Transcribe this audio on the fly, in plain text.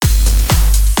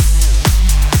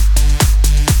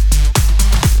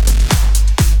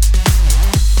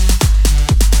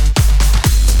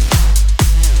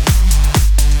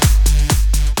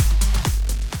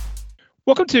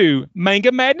Welcome to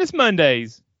Manga Madness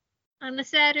Mondays. On a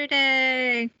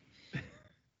Saturday.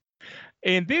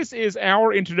 And this is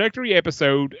our introductory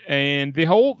episode. And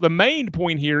the main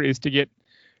point here is to get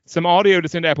some audio to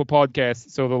send to Apple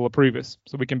Podcasts so they'll approve us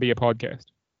so we can be a podcast.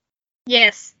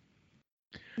 Yes.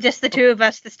 Just the two of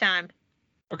us this time.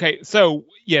 Okay, so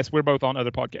yes, we're both on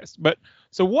other podcasts. But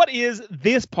so what is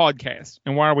this podcast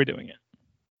and why are we doing it?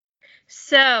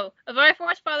 So, if I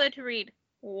force father to read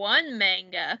one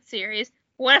manga series,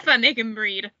 what if I make him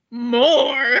read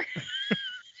more?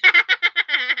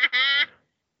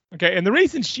 Okay, and the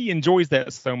reason she enjoys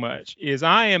that so much is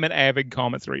I am an avid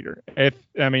comics reader.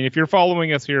 If you're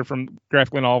following us here from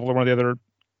Graphically Novel or one of the other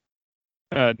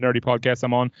nerdy podcasts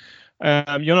I'm on,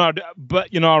 I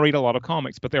read a lot of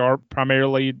comics, but they are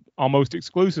primarily, almost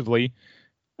exclusively,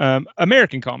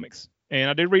 American comics. And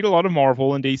I do read a lot of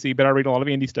Marvel and DC, but I read a lot of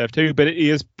indie stuff too. But it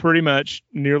is pretty much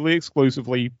nearly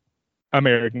exclusively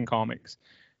American comics.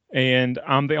 And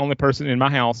I'm the only person in my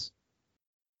house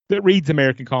that reads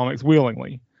American comics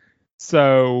willingly.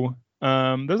 So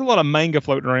there's a lot of manga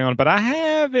floating around, but I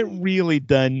haven't really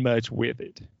done much with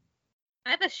it. I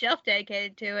have a shelf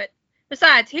dedicated to it.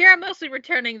 Besides, here I'm mostly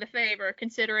returning the favor,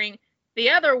 considering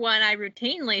the other one I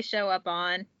routinely show up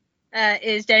on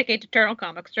is dedicated to Turtle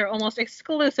comics. They're almost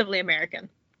exclusively American.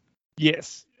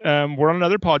 Yes. We're on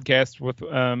another podcast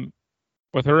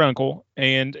with her uncle,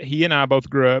 and he and I both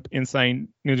grew up insane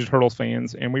Ninja Turtles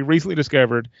fans, and we recently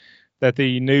discovered that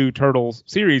the new Turtles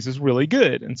series is really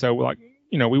good. And so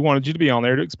we wanted you to be on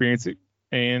there to experience it.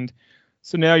 And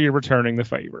so now you're returning the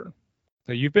favor.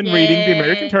 So you've been reading the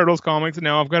American Turtles comics, and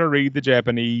now I've got to read the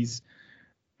Japanese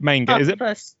manga.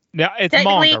 Octopus. Is it? Now it's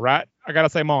manga, right? I got to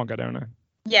say manga, don't I?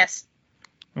 Yes.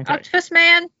 Okay. Octopus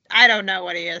Man? I don't know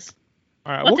what he is.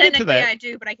 All right, well, we'll get to that. I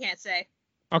do, but I can't say.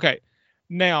 Okay.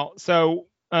 Now, so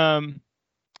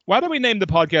why did we name the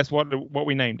podcast what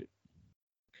we named it?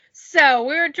 So,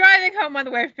 we were driving home on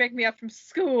the way to pick me up from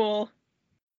school,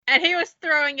 and he was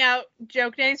throwing out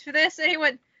joke names for this, and he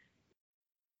went,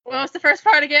 what was the first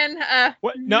part again?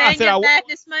 What? No, Manga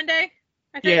Madness Monday?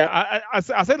 I think. Yeah, I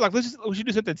said, we should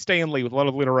do something Stanley with a lot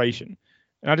of alliteration.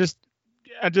 And I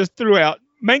just threw out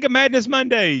Manga Madness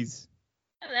Mondays.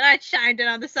 And then I chimed in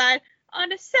on the side,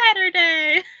 on a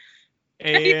Saturday.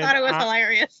 And he thought it was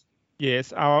hilarious.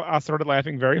 Yes, I started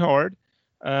laughing very hard.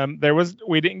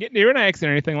 We didn't get near an accident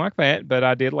or anything like that, but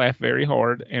I did laugh very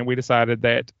hard, and we decided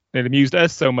that it amused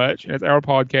us so much, and it's our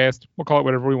podcast. We'll call it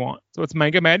whatever we want. So it's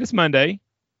Manga Madness Monday.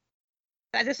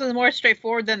 This was more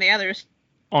straightforward than the others.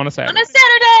 On a Saturday. On a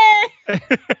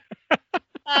Saturday!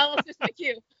 Let's just pick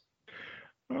you.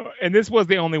 And this was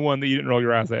the only one that you didn't roll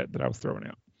your eyes at that I was throwing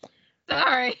out.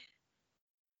 Sorry.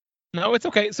 No, it's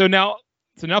okay. So now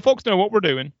folks know what we're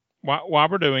doing, why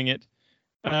we're doing it.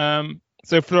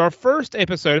 So for our first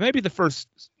episode, maybe the first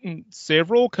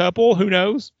several couple, who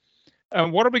knows?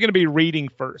 What are we going to be reading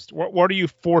first? What are you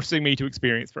forcing me to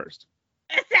experience first?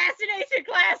 Assassination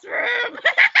Classroom!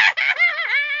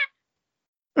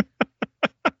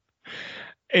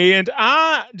 And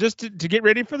I, just to get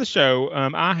ready for the show,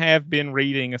 I have been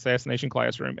reading Assassination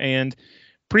Classroom. And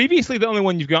previously, the only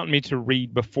one you've gotten me to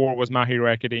read before was My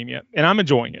Hero Academia. And I'm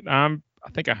enjoying it. I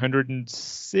think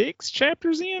 106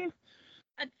 chapters in.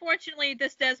 Unfortunately,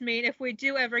 this does mean if we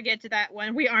do ever get to that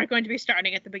one, we aren't going to be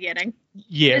starting at the beginning.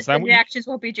 Yes. The reactions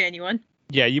won't be genuine.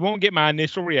 Yeah, you won't get my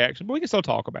initial reaction, but we can still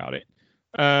talk about it.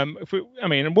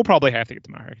 We'll probably have to get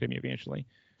to My Hero Academia eventually.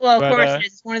 Well, of course it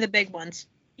is. It's one of the big ones.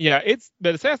 Yeah,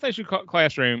 but Assassination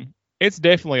Classroom, it's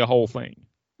definitely a whole thing.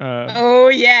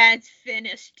 Yeah, it's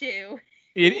finished too.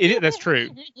 That's true.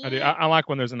 I do. I like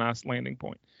when there's a nice landing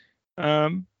point. But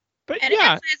and yeah, it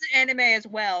actually has an anime as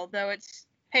well, though it's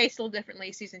paced a little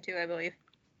differently. Season 2, I believe.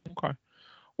 Okay.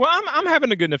 Well, I'm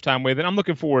having a good enough time with it. I'm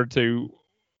looking forward to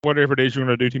whatever it is you're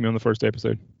going to do to me on the first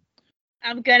episode.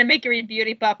 I'm gonna make you read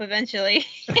Beauty Pop eventually.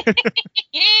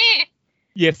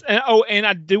 Yes. And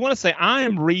I do want to say I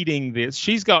am reading this.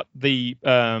 She's got the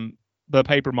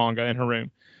paper manga in her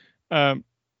room.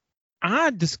 I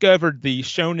discovered the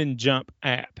Shonen Jump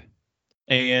app,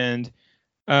 and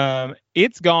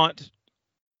it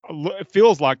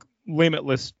feels like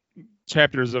limitless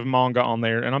chapters of manga on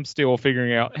there, and I'm still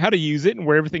figuring out how to use it and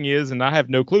where everything is, and I have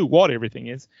no clue what everything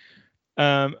is.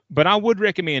 But I would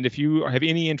recommend, if you have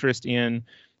any interest in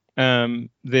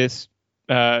this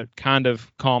kind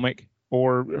of comic,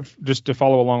 or just to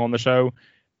follow along on the show,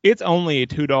 it's only a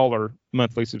 $2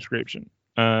 monthly subscription.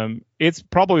 It's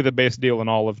probably the best deal in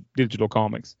all of digital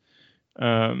comics.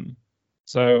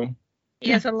 So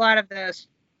yes, a lot of those.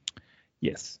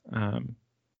 Yes.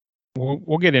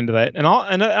 We'll get into that, and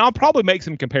I'll probably make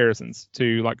some comparisons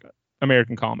to like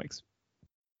American comics.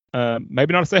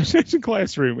 Maybe not Assassination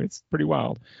Classroom. It's pretty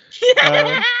wild.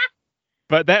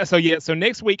 But that so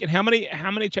next week, and how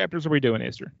many chapters are we doing,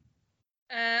 Esther?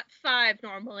 5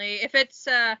 normally. If it's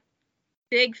a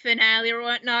big finale or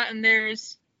whatnot, and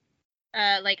there's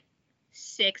like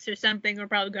 6 or something, we're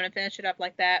probably going to finish it up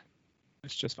like that.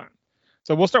 It's just fine.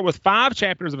 So we'll start with 5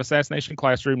 chapters of Assassination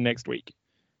Classroom next week.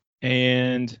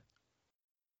 And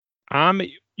I'm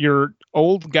your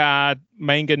old guy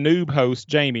manga noob host,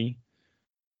 Jamie.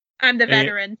 I'm the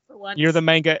veteran for once. You're the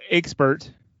manga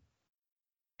expert.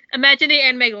 Imagine the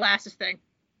anime glasses thing.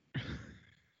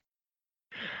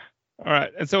 All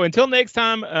right. And so until next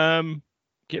time,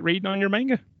 get reading on your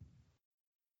manga.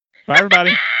 Bye,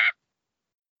 everybody.